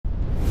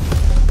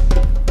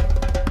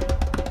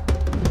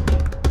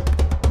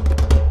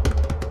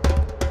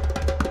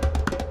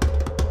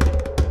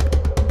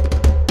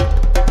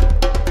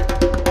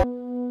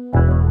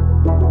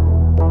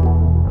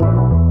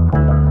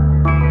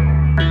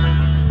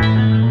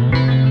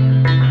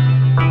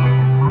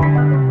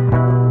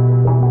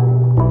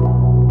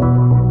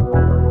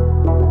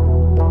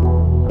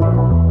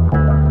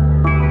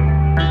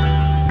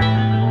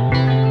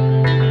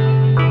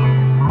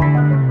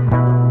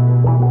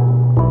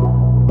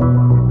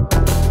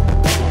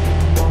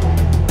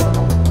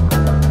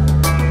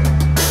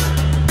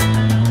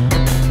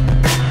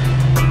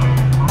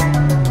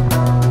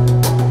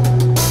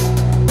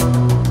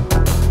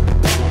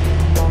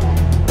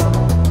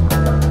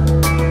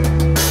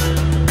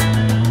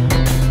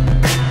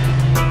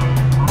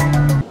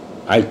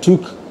I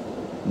took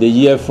the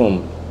year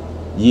from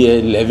year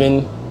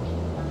 11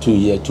 to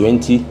year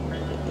 20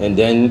 and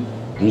then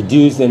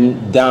reduced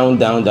them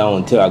down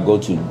until I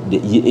got to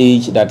the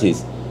age that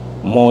is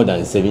more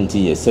than 70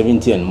 years,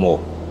 70 and more.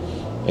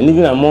 And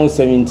even among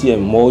 70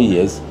 and more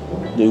years,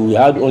 we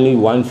had only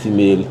one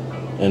female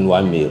and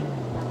one male.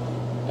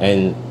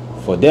 And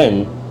for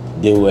them,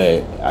 they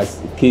were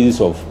as cases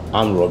of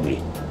armed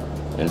robbery,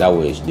 and that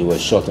way they were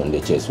shot on the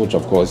chest, which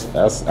of course,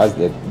 as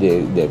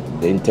the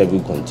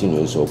interview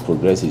continues or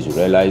progresses, you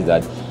realize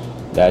that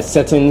there are a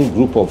certain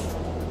group of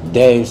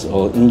deaths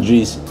or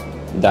injuries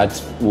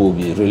that will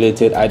be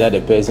related, either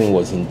the person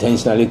was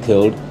intentionally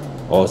killed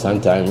or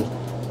sometimes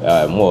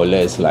more or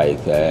less like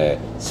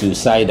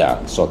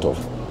suicidal sort of.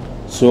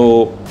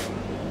 So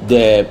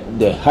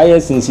the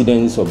highest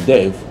incidence of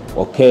death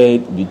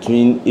occurred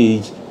between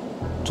age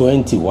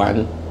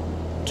 21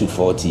 to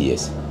 40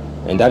 years,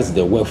 and that's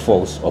the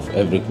workforce of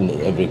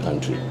every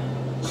country.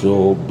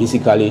 So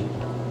basically,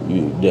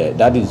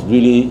 that is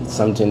really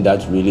something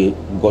that really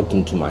got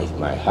into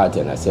my heart,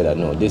 and I said that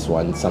no, this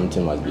one,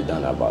 something must be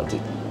done about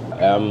it.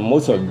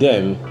 Most of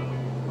them,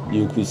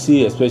 you could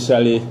see,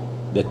 especially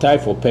the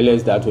type of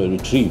pellets that were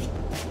retrieved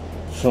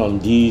from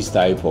these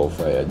type of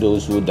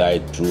those who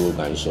died through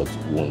gunshot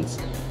wounds.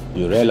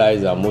 You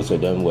realize that most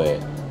of them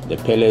the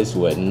pellets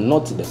were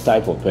not the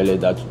type of pellet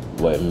that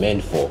were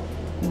meant for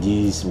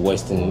these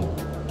Western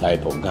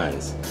type of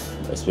guns.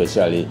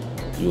 Especially,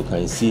 you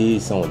can see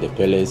some of the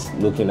pellets,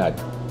 looking at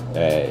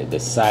the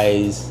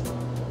size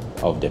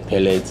of the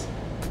pellet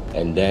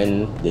and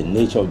then the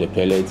nature of the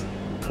pellet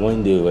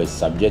when they were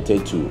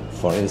subjected to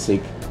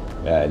forensic,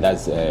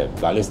 that's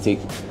ballistic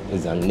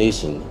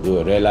examination.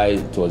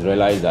 It was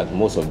realized that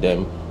most of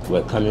them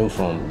were coming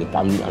from the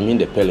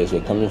pellets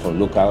were coming from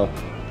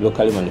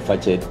locally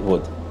manufactured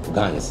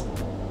guns.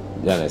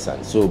 You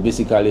understand? So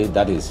basically,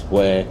 that is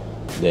where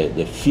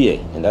the fear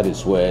and that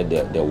is where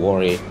the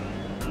worry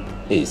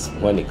is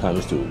when it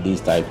comes to these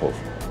type of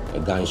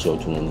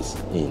gunshot wounds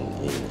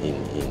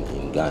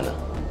in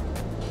Ghana.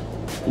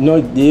 You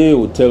know, they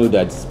will tell you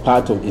that it's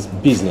part of its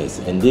business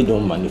and they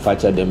don't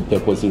manufacture them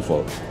purposely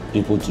for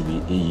people to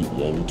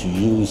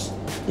use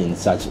in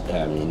such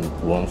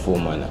wrongful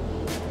manner.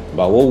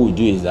 But what we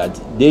do is that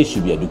they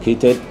should be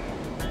educated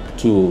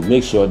to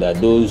make sure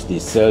that those they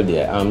sell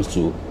their arms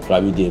to,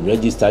 probably they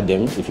register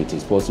them if it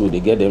is possible, they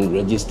get them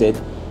registered,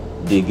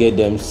 they get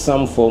them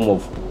some form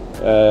of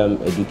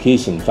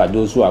education for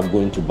those who are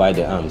going to buy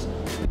the arms.